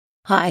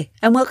Hi,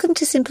 and welcome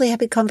to Simply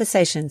Happy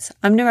Conversations.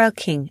 I'm Narelle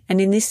King, and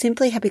in this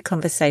Simply Happy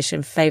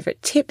Conversation favourite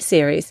tip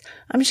series,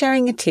 I'm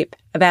sharing a tip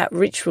about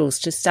rituals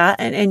to start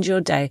and end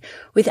your day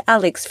with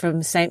Alex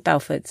from St.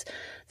 Balfour's,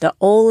 the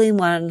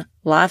all-in-one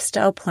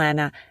lifestyle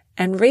planner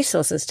and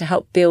resources to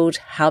help build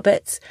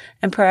habits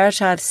and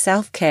prioritise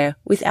self-care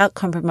without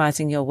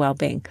compromising your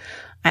well-being.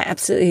 I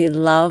absolutely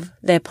love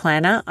their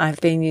planner.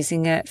 I've been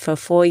using it for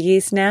 4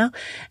 years now,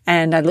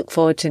 and I look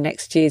forward to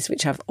next year's,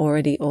 which I've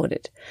already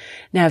ordered.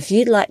 Now, if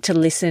you'd like to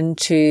listen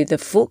to the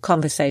full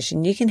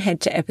conversation, you can head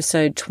to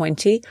episode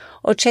 20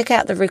 or check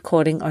out the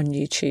recording on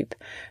YouTube.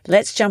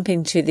 Let's jump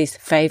into this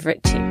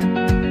favourite tip.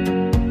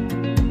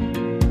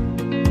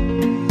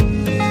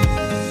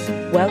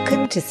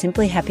 Welcome to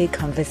Simply Happy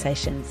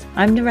Conversations.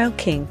 I'm Narelle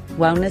King,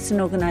 wellness and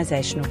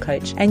organisational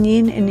coach and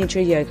Yin and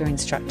Nidra yoga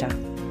instructor.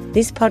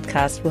 This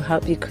podcast will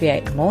help you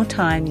create more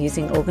time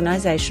using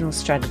organisational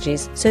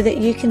strategies so that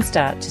you can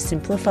start to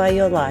simplify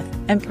your life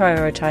and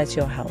prioritise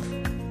your health.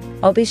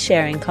 I'll be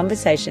sharing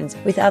conversations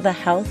with other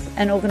health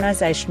and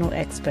organisational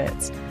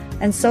experts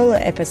and solo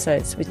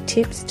episodes with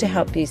tips to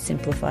help you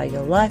simplify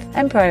your life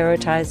and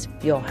prioritise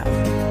your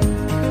health.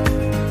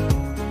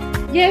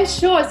 Yeah,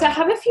 sure. So I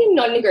have a few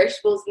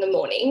non-negotiables in the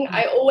morning.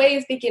 I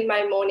always begin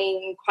my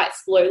morning quite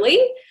slowly.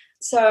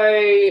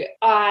 So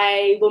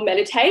I will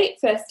meditate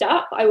first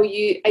up. I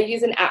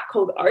use an app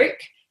called Oak,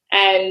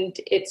 and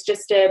it's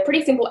just a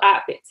pretty simple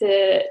app. It's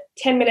a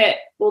 10-minute,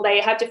 well,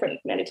 they have different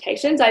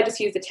meditations. I just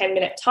use a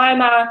 10-minute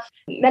timer,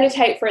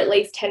 meditate for at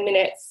least 10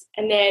 minutes,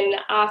 and then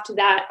after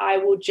that I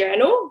will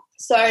journal.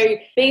 So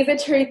these are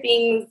two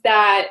things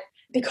that,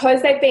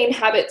 because they've been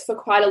habits for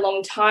quite a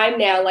long time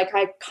now, like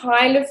I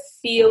kind of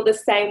feel the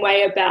same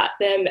way about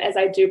them as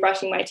I do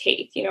brushing my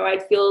teeth. You know,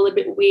 I'd feel a little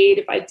bit weird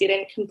if I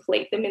didn't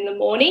complete them in the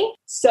morning.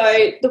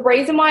 So the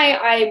reason why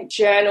I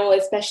journal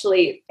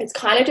especially, it's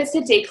kind of just to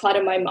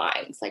declutter my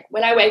mind. It's like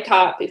when I wake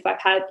up, if I've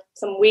had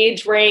some weird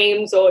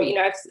dreams or, you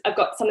know, I've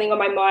got something on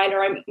my mind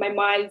or my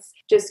mind's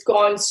just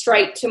gone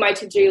straight to my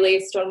to-do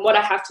list on what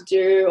I have to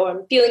do, or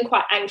I'm feeling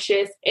quite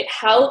anxious, it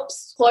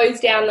helps close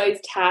down those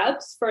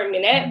tabs for a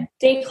minute,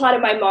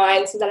 declutter my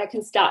mind so that I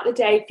can start the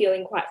day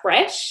feeling quite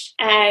fresh.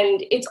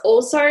 And it's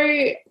also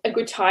a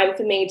good time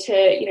for me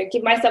to, you know,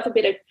 give myself a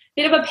bit of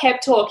a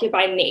pep talk if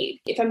I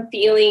need. If I'm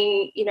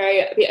feeling, you know,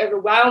 a bit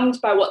overwhelmed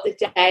by what the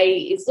day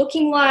is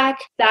looking like,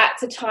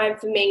 that's a time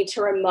for me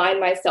to remind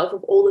myself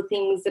of all the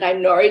things that I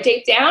know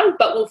deep down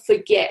but will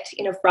forget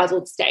in a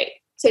frazzled state.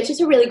 So it's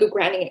just a really good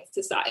grounding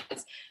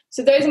exercise.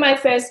 So those are my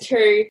first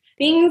two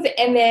things.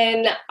 And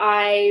then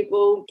I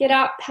will get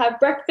up, have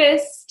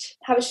breakfast,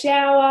 have a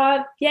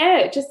shower.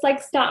 Yeah, just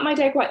like start my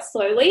day quite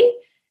slowly.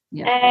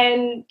 Yeah.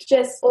 And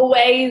just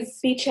always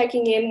be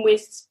checking in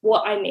with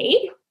what I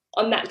need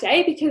on that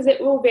day, because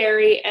it will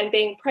vary, and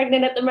being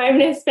pregnant at the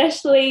moment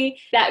especially,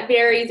 that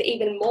varies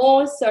even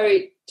more. So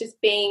just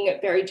being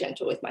very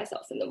gentle with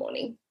myself in the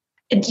morning.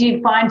 Do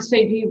you find, so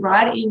do you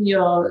write in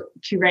your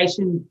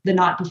curation the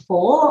night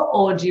before,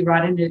 or do you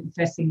write in it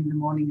first thing in the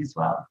morning as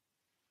well?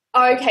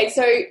 Okay,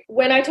 so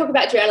when I talk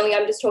about journaling,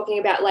 I'm just talking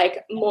about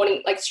like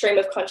morning, like stream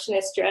of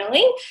consciousness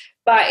journaling.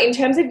 But in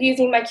terms of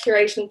using my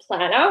curation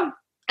planner,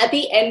 at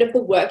the end of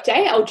the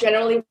workday, I'll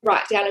generally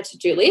write down a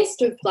to-do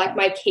list of like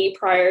my key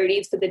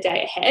priorities for the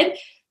day ahead,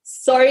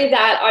 so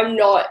that I'm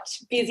not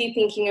busy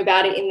thinking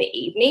about it in the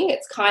evening.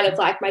 It's kind of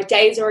like my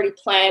day's already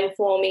planned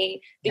for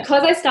me.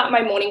 Because I start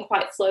my morning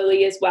quite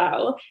slowly as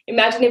well,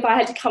 imagine if I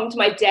had to come to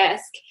my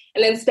desk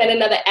and then spend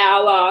another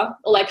hour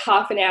or like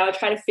half an hour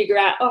trying to figure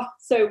out,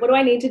 so what do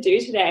I need to do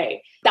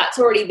today? That's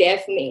already there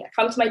for me. I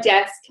come to my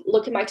desk,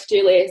 look at my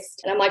to-do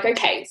list, and I'm like,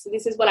 okay, so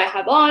this is what I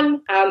have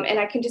on, and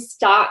I can just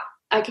start.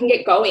 I can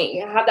get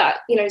going. I have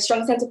that, you know,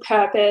 strong sense of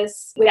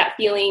purpose without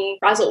feeling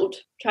frazzled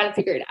trying to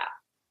figure it out.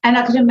 And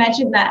I could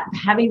imagine that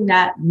having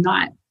that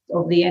night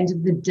or the end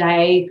of the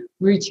day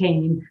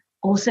routine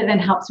also then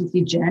helps with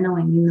your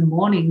journaling in the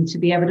morning to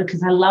be able to,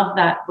 because I love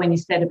that when you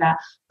said about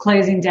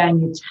closing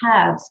down your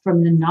tabs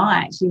from the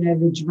night, you know,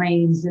 the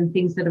dreams and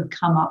things that have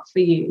come up for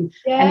you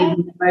and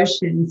even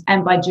emotions,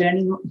 and by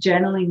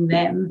journaling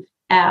them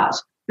out.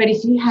 But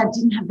if you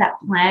didn't have that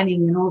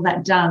planning and all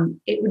that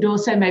done, it would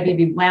also maybe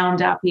be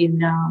wound up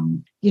in,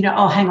 you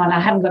know, hang on, I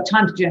haven't got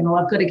time to journal.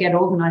 I've got to get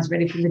organised,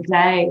 ready for the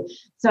day.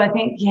 So I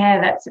think,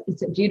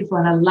 it's beautiful.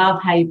 And I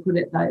love how you put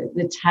it,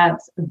 the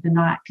tabs of the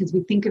night, because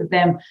we think of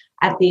them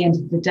at the end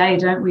of the day,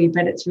 don't we?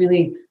 But it's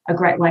really a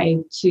great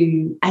way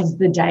as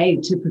the day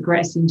to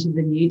progress into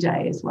the new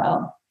day as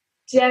well.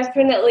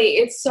 Definitely.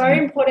 It's so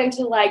important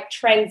to like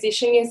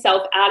transition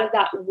yourself out of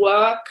that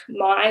work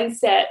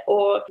mindset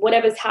or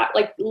whatever's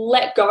like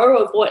let go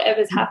of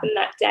whatever's happened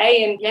that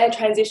day and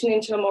transition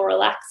into a more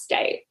relaxed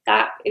state.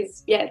 That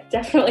is,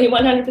 definitely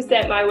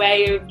 100% my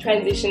way of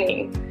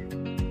transitioning.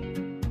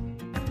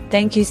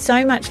 Thank you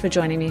so much for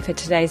joining me for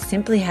today's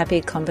Simply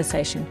Happy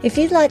conversation. If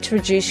you'd like to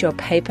reduce your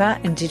paper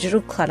and digital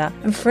clutter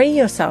and free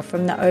yourself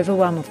from the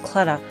overwhelm of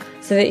clutter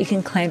so that you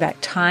can claim back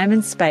time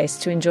and space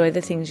to enjoy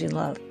the things you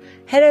love,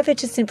 head over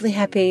to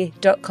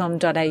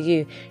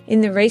simplyhappy.com.au in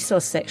the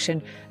resource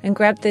section and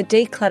grab the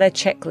declutter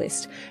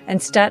checklist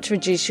and start to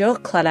reduce your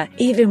clutter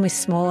even with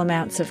small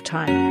amounts of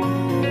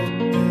time.